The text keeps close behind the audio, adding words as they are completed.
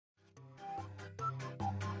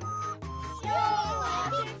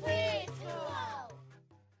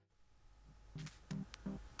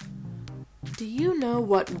Do you know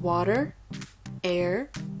what water,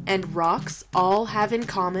 air, and rocks all have in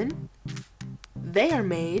common? They are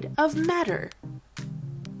made of matter.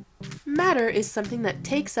 Matter is something that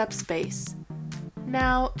takes up space.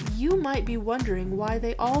 Now, you might be wondering why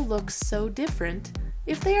they all look so different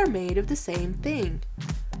if they are made of the same thing.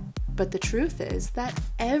 But the truth is that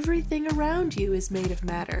everything around you is made of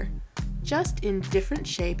matter, just in different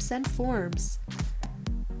shapes and forms.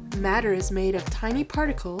 Matter is made of tiny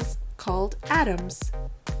particles called atoms.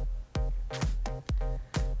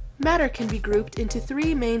 Matter can be grouped into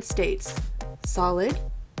three main states: solid,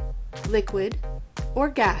 liquid, or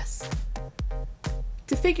gas.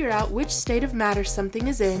 To figure out which state of matter something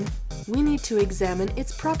is in, we need to examine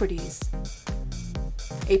its properties.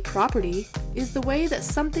 A property is the way that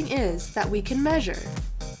something is that we can measure.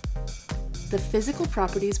 The physical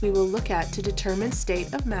properties we will look at to determine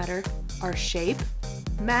state of matter are shape,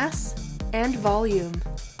 mass, and volume.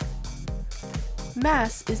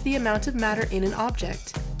 Mass is the amount of matter in an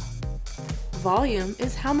object. Volume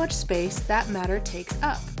is how much space that matter takes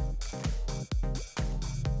up.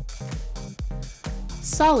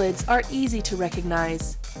 Solids are easy to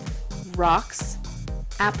recognize. Rocks,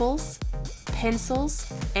 apples,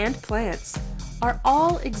 pencils, and plants are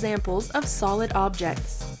all examples of solid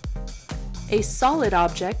objects. A solid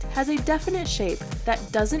object has a definite shape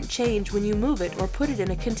that doesn't change when you move it or put it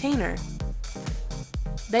in a container.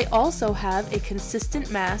 They also have a consistent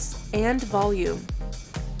mass and volume.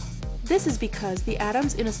 This is because the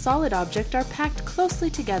atoms in a solid object are packed closely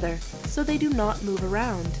together, so they do not move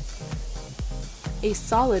around. A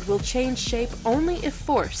solid will change shape only if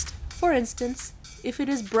forced, for instance, if it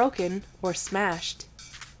is broken or smashed.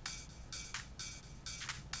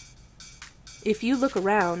 If you look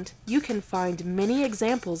around, you can find many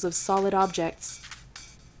examples of solid objects.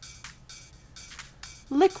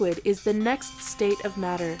 Liquid is the next state of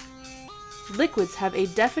matter. Liquids have a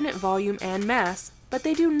definite volume and mass, but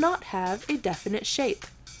they do not have a definite shape.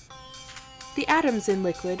 The atoms in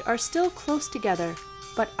liquid are still close together,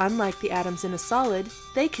 but unlike the atoms in a solid,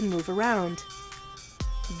 they can move around.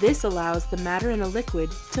 This allows the matter in a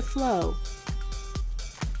liquid to flow.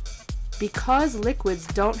 Because liquids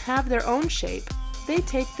don't have their own shape, they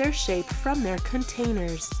take their shape from their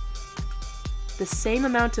containers. The same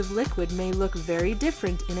amount of liquid may look very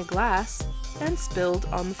different in a glass and spilled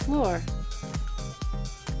on the floor.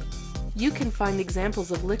 You can find examples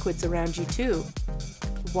of liquids around you too.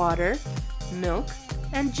 Water, milk,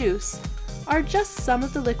 and juice are just some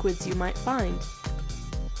of the liquids you might find.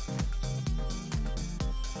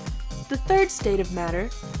 The third state of matter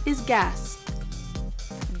is gas.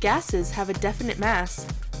 Gases have a definite mass,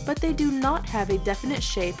 but they do not have a definite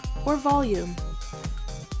shape or volume.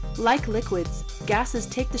 Like liquids, gases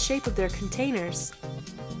take the shape of their containers.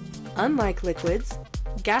 Unlike liquids,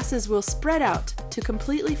 gases will spread out to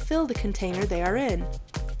completely fill the container they are in.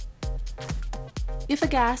 If a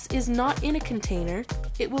gas is not in a container,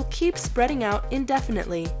 it will keep spreading out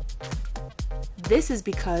indefinitely. This is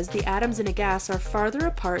because the atoms in a gas are farther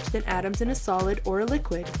apart than atoms in a solid or a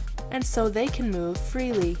liquid, and so they can move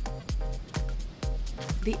freely.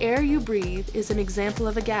 The air you breathe is an example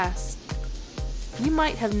of a gas. You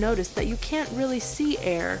might have noticed that you can't really see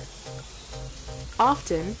air.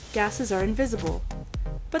 Often, gases are invisible,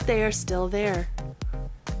 but they are still there.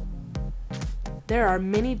 There are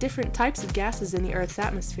many different types of gases in the Earth's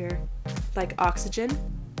atmosphere, like oxygen,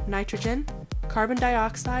 nitrogen, carbon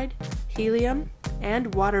dioxide, helium,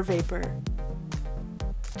 and water vapor.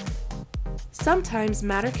 Sometimes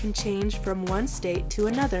matter can change from one state to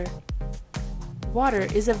another. Water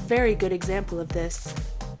is a very good example of this.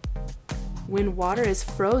 When water is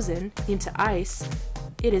frozen into ice,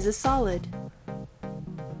 it is a solid.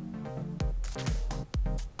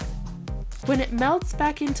 When it melts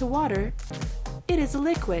back into water, it is a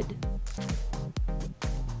liquid.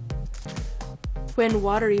 When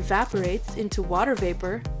water evaporates into water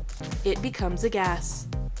vapor, it becomes a gas.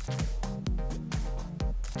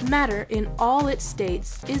 Matter in all its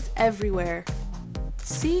states is everywhere.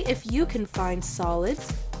 See if you can find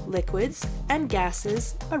solids, liquids, and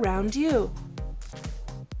gases around you.